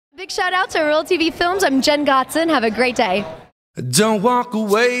Big shout out to RealTVfilms. I'm Jenn Gotzon. Have a great day. Don't walk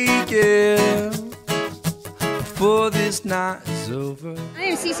away, yeah, before this night is over. I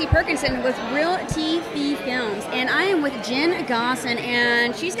am Cece Perkinson with RealTVfilms, and I am with Jenn Gotzon,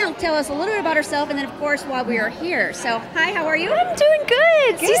 and she's going to tell us a little bit about herself, and then of course why we are here. So, hi, how are you? I'm doing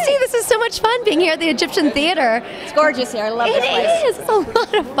good. Cece, this is so much fun being here at the Egyptian Theater. It's gorgeous here. I love this place. It is. It's a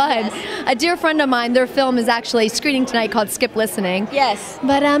lot of fun. Yes. A dear friend of mine, their film is actually screening tonight called Skip Listening. Yes.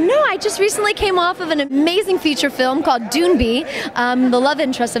 But no, I just recently came off of an amazing feature film called Doonby, the love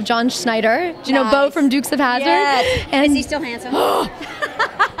interest of John Schneider. Do you know Bo from Dukes of Hazzard? Yes. And is he still handsome?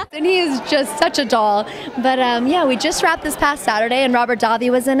 And he is just such a doll. But yeah, we just wrapped this past Saturday, and Robert Davi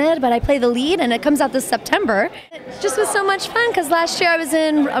was in it, but I play the lead, and it comes out this September. It just was so much fun, because last year I was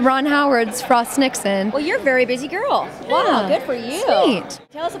in Ron Howard's Frost Nixon. Well, you're a very busy girl. Wow, good for you. Sweet.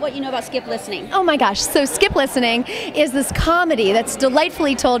 Tell us what you know about Skip Listening. Oh my gosh, so Skip Listening is this comedy that's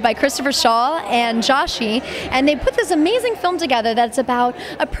delightfully told by Christopher Shaw and Joshi, and they put this amazing film together that's about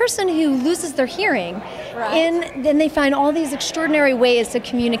a person who loses their hearing. Right. And then they find all these extraordinary ways to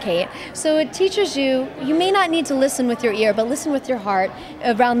communicate. So it teaches you may not need to listen with your ear, but listen with your heart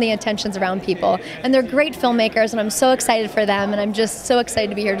around the intentions around people. And they're great filmmakers, and I'm so excited for them, and I'm just so excited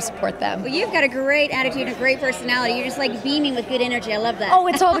to be here to support them. Well, you've got a great attitude and a great personality. You're just like beaming with good energy. I love that. Oh,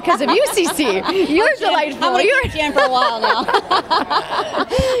 it's all because of you, Cece. You're delightful. I'm with Jenn for a while now.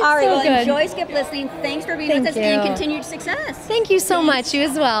 All right, So well, good. Enjoy Skip Listening. Thanks for being with us, and continued success. Thank you so much. You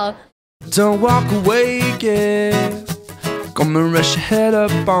as well. Don't walk away, yeah, come and rest your head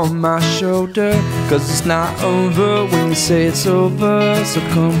up on my shoulder, 'cause it's not over when you say it's over, so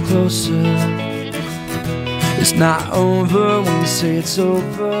come closer. It's not over when you say it's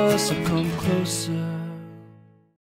over, so come closer.